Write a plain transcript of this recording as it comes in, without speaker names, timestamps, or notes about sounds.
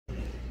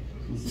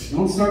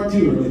Don't start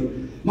too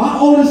early. My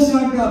oldest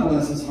son, God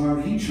bless his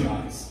heart, he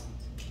tries.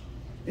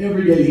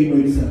 Every day he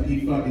wakes up,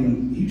 he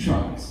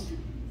tries.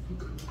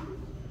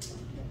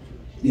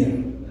 Yeah.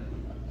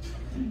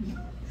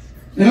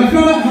 And I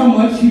found out how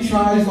much he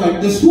tries.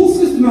 Like, the school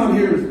system out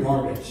here is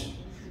garbage.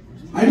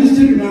 I just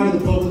took him out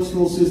of the public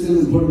school system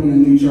and put him in a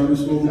new charter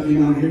school that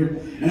came out here.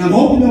 And I'm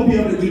hoping they'll be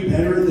able to do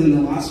better than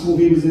the last school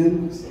he was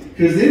in,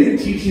 because they didn't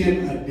teach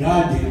him a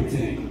goddamn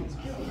thing.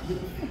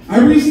 I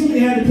recently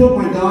had to put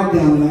my dog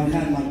down that I've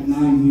had like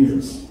 9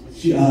 years.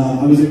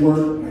 I was at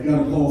work, I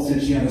got a call,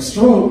 said she had a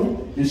stroke,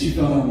 and she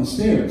fell down the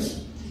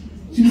stairs.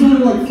 She was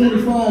only like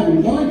 45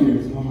 in dog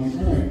years, and I'm like,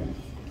 all right.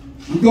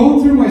 I'm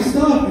going through my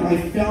stuff, and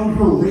I found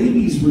her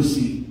rabies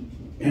receipt.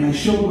 And I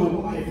showed my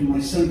wife, and my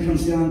son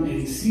comes down, and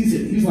he sees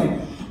it. He's like,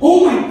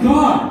 oh my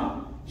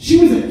God, she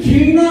was a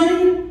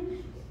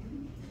canine?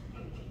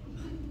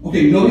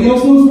 Okay, nobody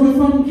else knows what a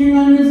fucking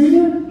canine is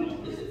either?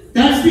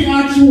 That's the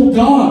actual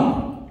dog.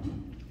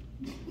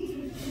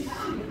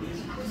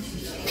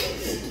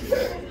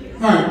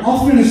 Alright,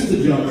 I'll finish the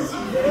joke.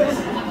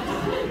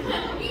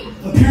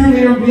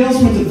 Apparently everybody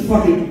else went to the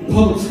fucking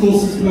public school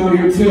system out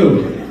here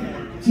too.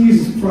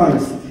 Jesus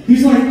Christ.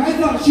 He's like, I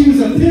thought she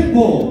was a pit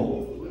bull.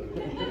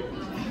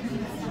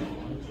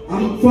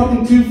 I'm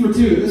fucking 2 for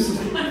 2. This is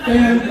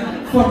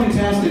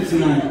fan-fucking-tastic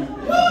tonight.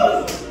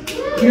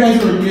 You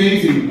guys are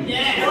amazing.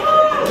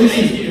 This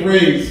is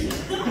great.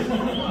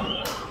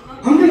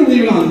 I'm going to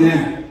leave it on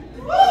that.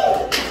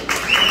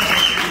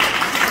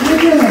 Very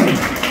good.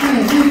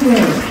 Thank you.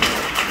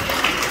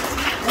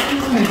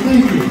 All right,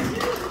 thank you.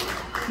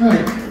 All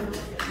right.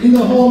 In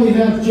the hall, we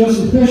have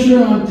Joseph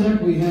Fisher. On deck,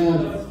 we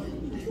have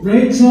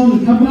Ray Tone.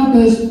 And coming up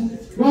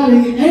is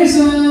Roddy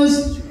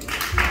Aces.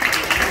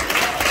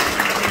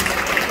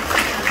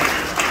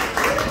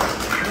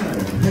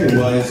 Hey,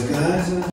 Wise